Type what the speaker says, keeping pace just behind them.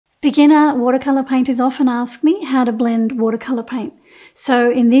Beginner watercolour painters often ask me how to blend watercolour paint. So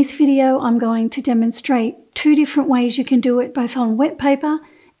in this video, I'm going to demonstrate 2 different ways you can do it, both on wet paper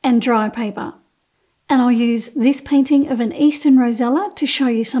and dry paper. And I'll use this painting of an Eastern Rosella to show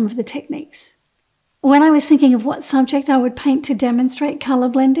you some of the techniques. When I was thinking of what subject I would paint to demonstrate colour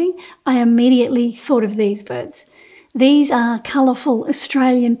blending, I immediately thought of these birds. These are colourful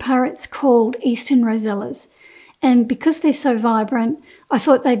Australian parrots called Eastern Rosellas. And because they're so vibrant, I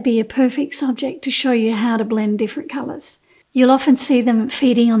thought they'd be a perfect subject to show you how to blend different colours. You'll often see them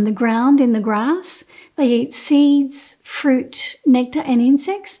feeding on the ground in the grass. They eat seeds, fruit, nectar and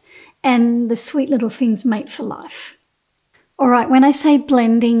insects, and the sweet little things mate for life. Alright, when I say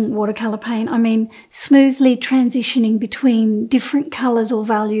blending watercolour paint, I mean smoothly transitioning between different colours or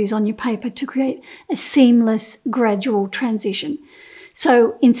values on your paper to create a seamless, gradual transition.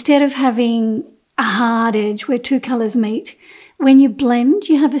 So instead of having a hard edge where 2 colours meet, when you blend,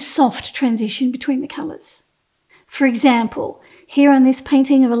 you have a soft transition between the colours. For example, here on this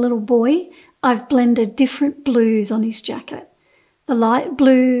painting of a little boy, I've blended different blues on his jacket. The light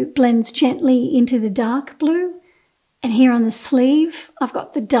blue blends gently into the dark blue, and here on the sleeve, I've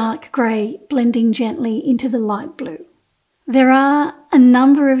got the dark grey blending gently into the light blue. There are a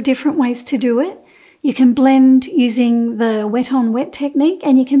number of different ways to do it. You can blend using the wet on wet technique,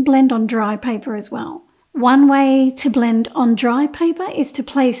 and you can blend on dry paper as well. One way to blend on dry paper is to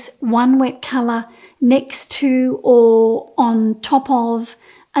place one wet colour next to or on top of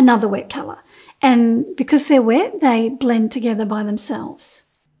another wet colour. And because they're wet, they blend together by themselves.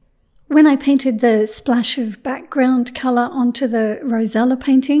 When I painted the splash of background colour onto the Rosella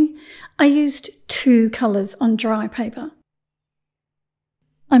painting, I used 2 colours on dry paper.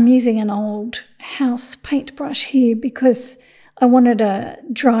 I'm using an old house paintbrush here because I wanted a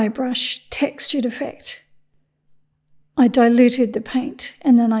dry brush textured effect. I diluted the paint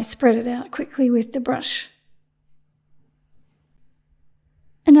and then I spread it out quickly with the brush.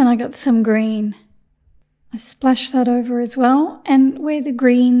 And then I got some green. I splashed that over as well, and where the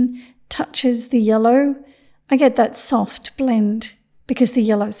green touches the yellow, I get that soft blend because the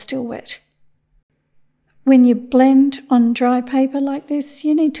yellow's still wet. When you blend on dry paper like this,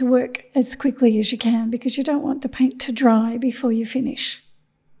 you need to work as quickly as you can because you don't want the paint to dry before you finish.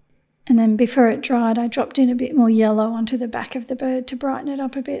 And then before it dried, I dropped in a bit more yellow onto the back of the bird to brighten it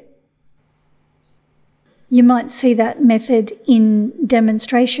up a bit. You might see that method in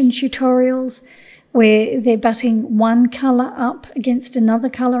demonstration tutorials where they're butting one colour up against another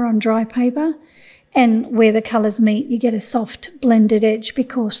colour on dry paper, and where the colours meet, you get a soft blended edge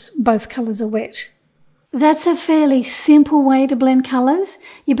because both colours are wet. That's a fairly simple way to blend colours.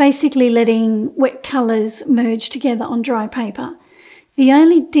 You're basically letting wet colours merge together on dry paper. The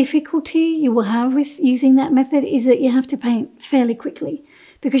only difficulty you will have with using that method is that you have to paint fairly quickly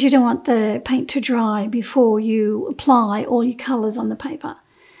because you don't want the paint to dry before you apply all your colours on the paper.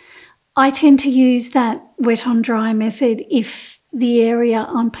 I tend to use that wet on dry method if the area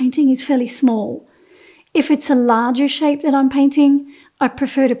I'm painting is fairly small. If it's a larger shape that I'm painting, I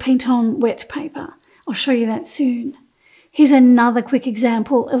prefer to paint on wet paper. I'll show you that soon. Here's another quick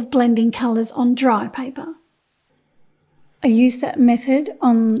example of blending colours on dry paper. I use that method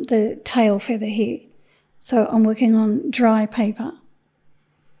on the tail feather here. So I'm working on dry paper.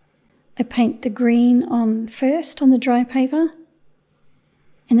 I paint the green on first on the dry paper,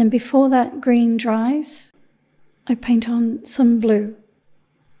 and then before that green dries, I paint on some blue.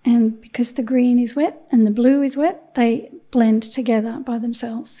 And because the green is wet and the blue is wet, they blend together by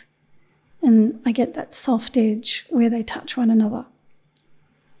themselves. And I get that soft edge where they touch one another.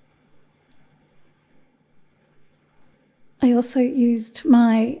 I also used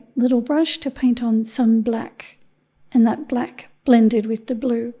my little brush to paint on some black, and that black blended with the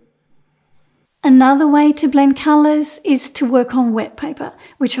blue. Another way to blend colours is to work on wet paper,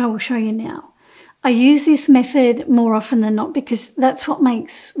 which I will show you now. I use this method more often than not because that's what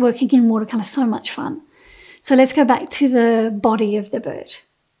makes working in watercolour so much fun. So let's go back to the body of the bird.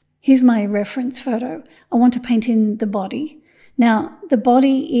 Here's my reference photo. I want to paint in the body. Now, the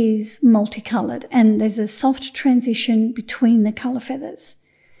body is multicoloured and there's a soft transition between the colour feathers.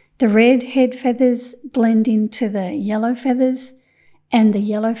 The red head feathers blend into the yellow feathers, and the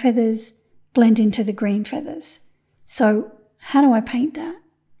yellow feathers blend into the green feathers. So how do I paint that?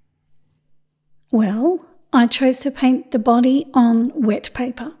 Well, I chose to paint the body on wet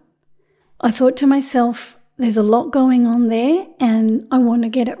paper. I thought to myself, there's a lot going on there and I want to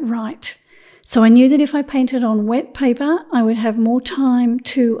get it right. So I knew that if I painted on wet paper, I would have more time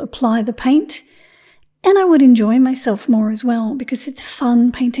to apply the paint and I would enjoy myself more as well because it's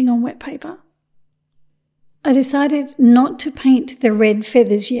fun painting on wet paper. I decided not to paint the red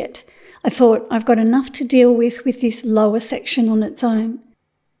feathers yet. I thought I've got enough to deal with this lower section on its own.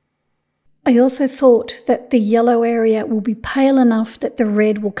 I also thought that the yellow area will be pale enough that the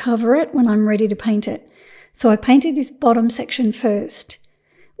red will cover it when I'm ready to paint it. So I painted this bottom section first.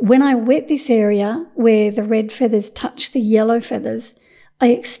 When I wet this area where the red feathers touch the yellow feathers, I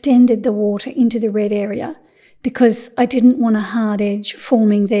extended the water into the red area because I didn't want a hard edge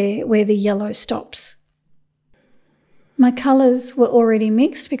forming there where the yellow stops. My colours were already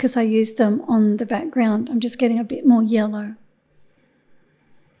mixed because I used them on the background. I'm just getting a bit more yellow.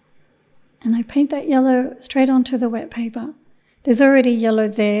 And I paint that yellow straight onto the wet paper. There's already yellow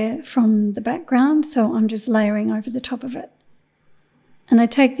there from the background, so I'm just layering over the top of it. And I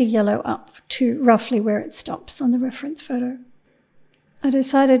take the yellow up to roughly where it stops on the reference photo. I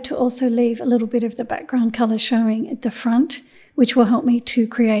decided to also leave a little bit of the background colour showing at the front, which will help me to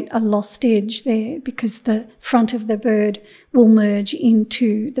create a lost edge there because the front of the bird will merge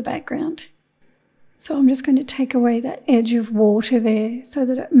into the background. So I'm just going to take away that edge of water there so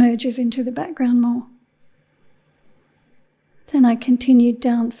that it merges into the background more. Then I continued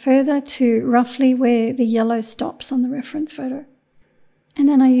down further to roughly where the yellow stops on the reference photo. And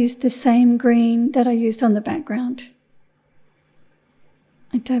then I used the same green that I used on the background.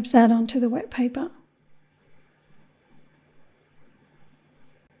 I dabbed that onto the wet paper.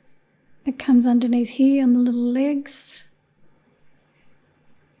 It comes underneath here on the little legs.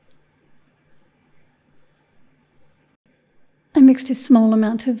 I mixed a small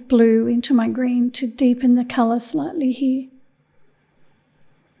amount of blue into my green to deepen the colour slightly here.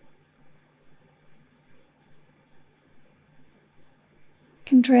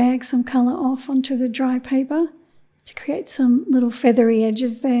 Can drag some colour off onto the dry paper to create some little feathery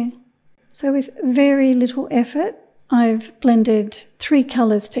edges there. So with very little effort, I've blended 3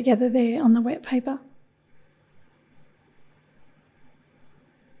 colours together there on the wet paper.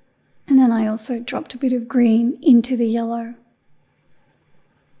 And then I also dropped a bit of green into the yellow.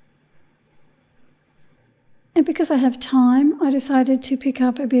 And because I have time, I decided to pick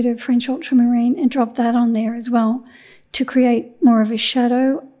up a bit of French ultramarine and drop that on there as well to create more of a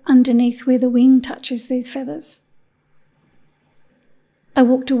shadow underneath where the wing touches these feathers. I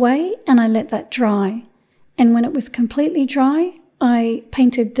walked away and I let that dry. And when it was completely dry, I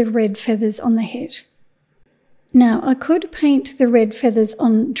painted the red feathers on the head. Now, I could paint the red feathers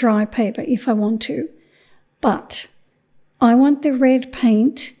on dry paper if I want to, but I want the red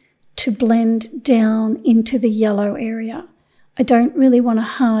paint to blend down into the yellow area. I don't really want a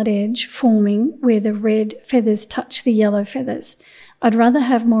hard edge forming where the red feathers touch the yellow feathers. I'd rather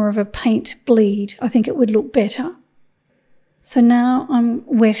have more of a paint bleed. I think it would look better. So now I'm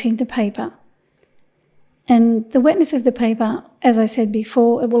wetting the paper. And the wetness of the paper, as I said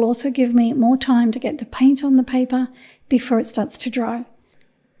before, it will also give me more time to get the paint on the paper before it starts to dry.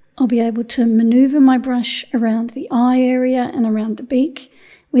 I'll be able to maneuver my brush around the eye area and around the beak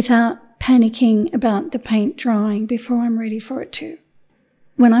without panicking about the paint drying before I'm ready for it to.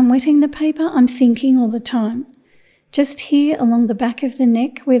 When I'm wetting the paper, I'm thinking all the time. Just here along the back of the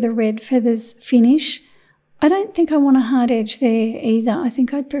neck where the red feathers finish, I don't think I want a hard edge there either. I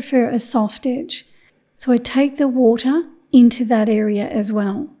think I'd prefer a soft edge. So I take the water into that area as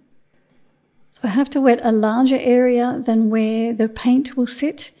well. So I have to wet a larger area than where the paint will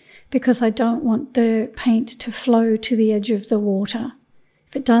sit because I don't want the paint to flow to the edge of the water.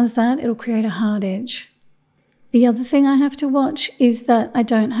 If it does that, it'll create a hard edge. The other thing I have to watch is that I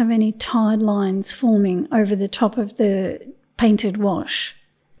don't have any tide lines forming over the top of the painted wash.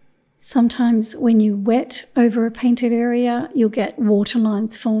 Sometimes when you wet over a painted area, you'll get water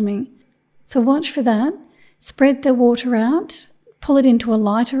lines forming. So watch for that. Spread the water out, pull it into a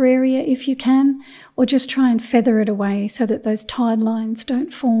lighter area if you can, or just try and feather it away so that those tide lines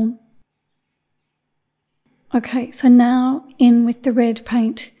don't form. Okay, so now in with the red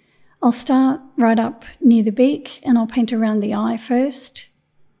paint. I'll start right up near the beak and I'll paint around the eye first.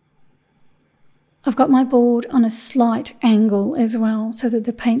 I've got my board on a slight angle as well so that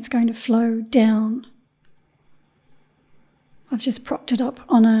the paint's going to flow down. I've just propped it up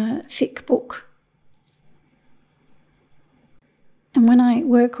on a thick book. And when I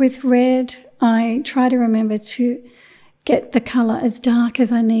work with red, I try to remember to get the colour as dark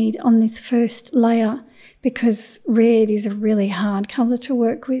as I need on this first layer because red is a really hard colour to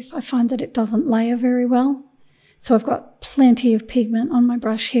work with. I find that it doesn't layer very well. So I've got plenty of pigment on my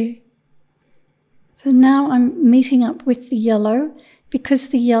brush here. So now I'm meeting up with the yellow. Because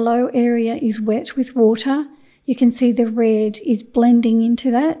the yellow area is wet with water, you can see the red is blending into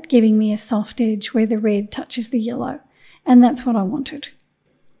that, giving me a soft edge where the red touches the yellow. And that's what I wanted.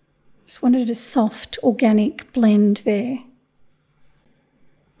 Just wanted a soft, organic blend there.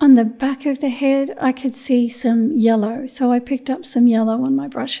 On the back of the head, I could see some yellow, so I picked up some yellow on my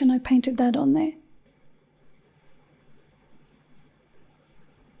brush and I painted that on there.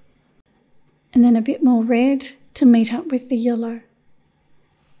 And then a bit more red to meet up with the yellow.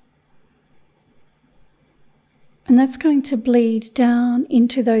 And that's going to bleed down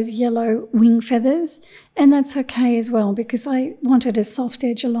into those yellow wing feathers, and that's okay as well because I wanted a soft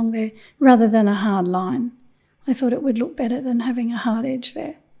edge along there rather than a hard line. I thought it would look better than having a hard edge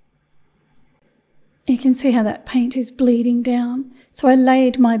there. You can see how that paint is bleeding down. So I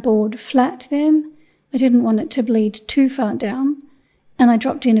laid my board flat then. I didn't want it to bleed too far down, and I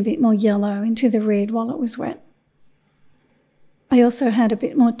dropped in a bit more yellow into the red while it was wet. I also had a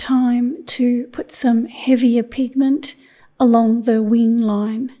bit more time to put some heavier pigment along the wing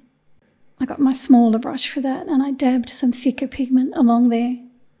line. I got my smaller brush for that and I dabbed some thicker pigment along there.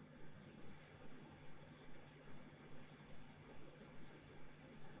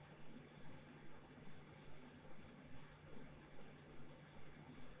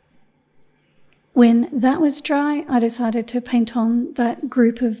 When that was dry, I decided to paint on that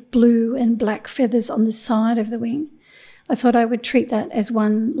group of blue and black feathers on the side of the wing. I thought I would treat that as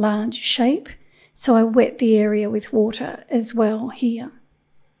one large shape, so I wet the area with water as well here.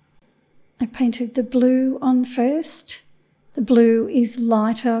 I painted the blue on first. The blue is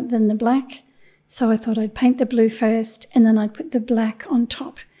lighter than the black, so I thought I'd paint the blue first and then I'd put the black on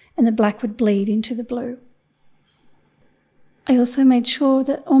top and the black would bleed into the blue. I also made sure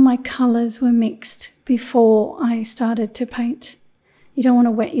that all my colours were mixed before I started to paint. You don't want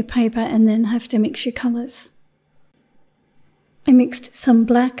to wet your paper and then have to mix your colours. I mixed some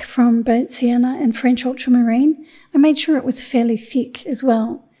black from burnt sienna and French ultramarine. I made sure it was fairly thick as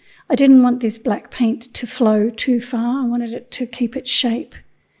well. I didn't want this black paint to flow too far. I wanted it to keep its shape.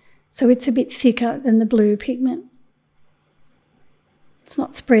 So it's a bit thicker than the blue pigment. It's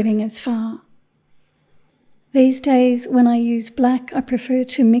not spreading as far. These days when I use black, I prefer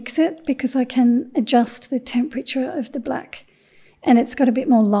to mix it because I can adjust the temperature of the black and it's got a bit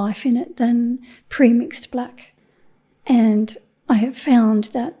more life in it than pre-mixed black. And I have found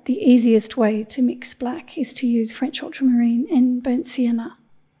that the easiest way to mix black is to use French ultramarine and burnt sienna.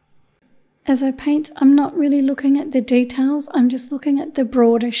 As I paint, I'm not really looking at the details, I'm just looking at the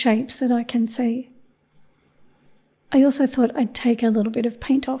broader shapes that I can see. I also thought I'd take a little bit of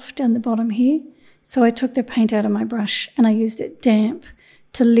paint off down the bottom here, so I took the paint out of my brush and I used it damp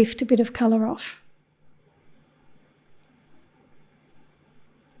to lift a bit of colour off.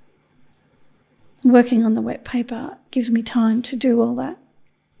 Working on the wet paper gives me time to do all that.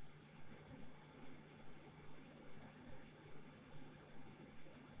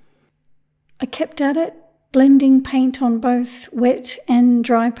 I kept at it, blending paint on both wet and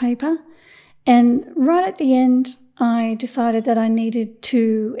dry paper, and right at the end I decided that I needed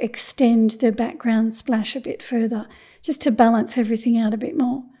to extend the background splash a bit further, just to balance everything out a bit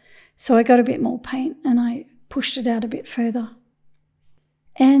more. So I got a bit more paint and I pushed it out a bit further.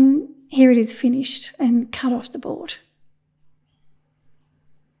 And here it is finished and cut off the board.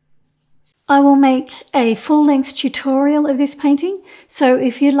 I will make a full-length tutorial of this painting, so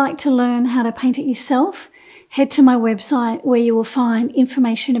if you'd like to learn how to paint it yourself, head to my website where you will find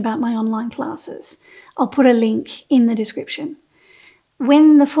information about my online classes. I'll put a link in the description.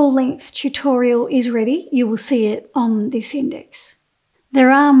 When the full-length tutorial is ready, you will see it on this index.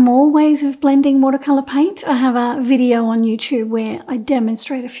 There are more ways of blending watercolour paint. I have a video on YouTube where I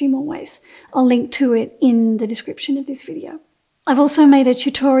demonstrate a few more ways. I'll link to it in the description of this video. I've also made a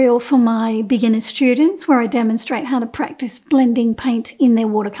tutorial for my beginner students where I demonstrate how to practice blending paint in their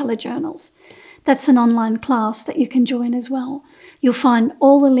watercolour journals. That's an online class that you can join as well. You'll find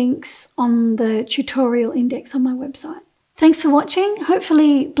all the links on the tutorial index on my website. Thanks for watching.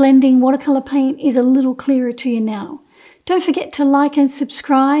 Hopefully blending watercolour paint is a little clearer to you now. Don't forget to like and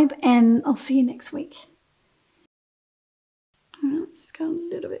subscribe, and I'll see you next week. Let's go a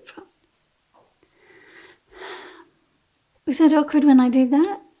little bit fast. Was that awkward when I did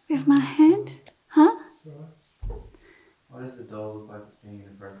that with my hand? Huh? Why does the doll look like it's being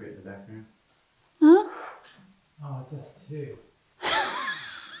inappropriate in the background? Huh? Oh, it does too.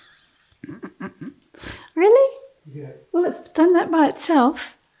 Really? Yeah. Well, it's done that by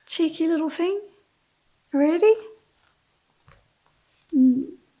itself. Cheeky little thing. Ready?